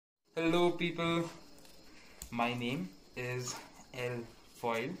Hello people, my name is L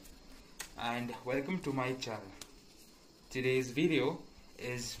Foil and welcome to my channel. Today's video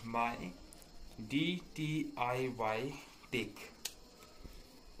is my DIY take.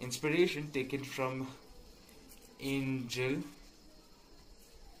 Inspiration taken from Angel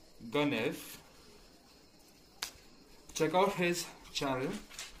Gunnef. Check out his channel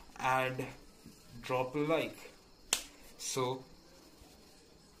and drop a like. So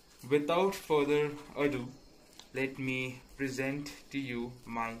without further ado, let me present to you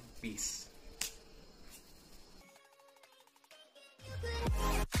my piece.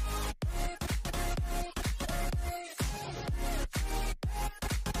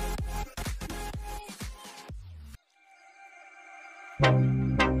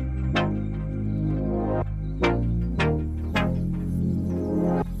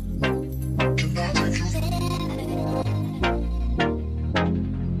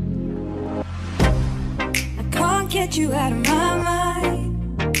 Get you out of my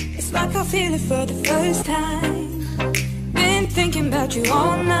mind. It's like I feel it for the first time. Been thinking about you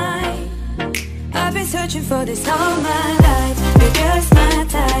all night. I've been searching for this all my life. You're just my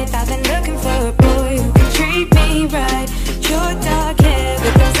type. I've been looking for a boy who can treat me right. Your dark hair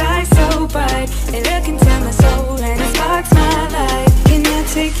with those eyes so bright. They look into my soul and it sparks my life. Can I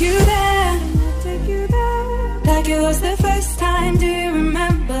take you there? Like it was the first time, do you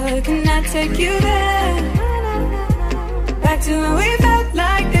remember? Can I take you there? Back to when we felt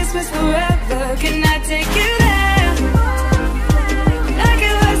like this was forever. Can I take you there? Like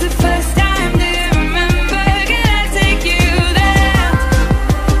it was the first time, do you remember? Can I take you there?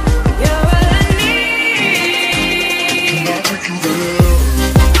 You're all I need. Can I take you there?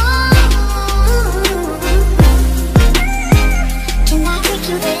 Can I take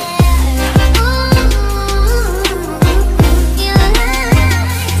you there?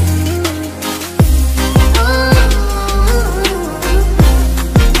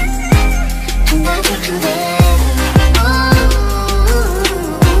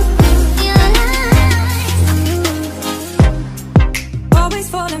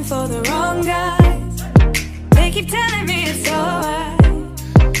 For the wrong guys, they keep telling me it's alright.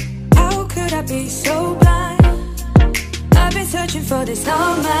 How could I be so blind? I've been searching for this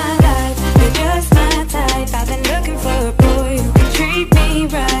all my life. You're just my type. I've been looking for a boy who can treat me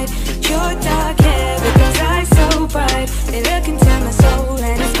right. Your dark hair with those eyes so bright. They look into my soul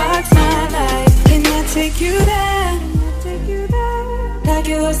and it sparks my life. Can I take you there? Like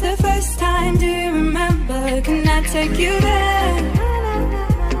it was the first time, do you remember? Can I take you there?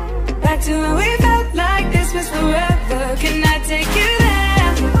 Back to when we felt like this was forever. Can I take you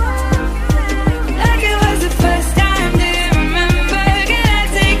there? Like it was the first time, do you remember? Can I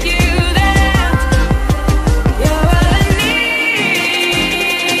take you there? You're all I need.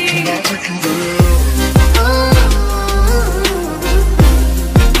 Can I take you there?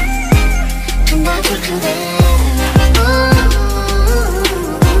 Can I take you there?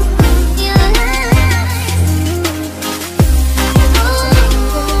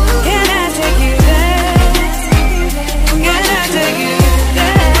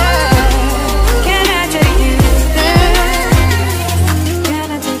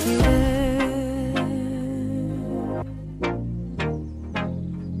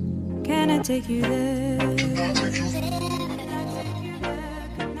 Take you there.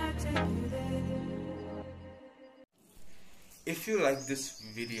 If you like this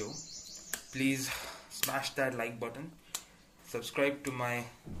video, please smash that like button, subscribe to my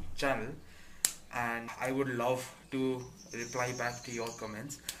channel, and I would love to reply back to your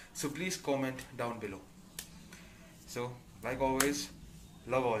comments. So please comment down below. So like always,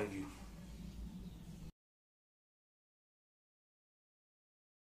 love all of you.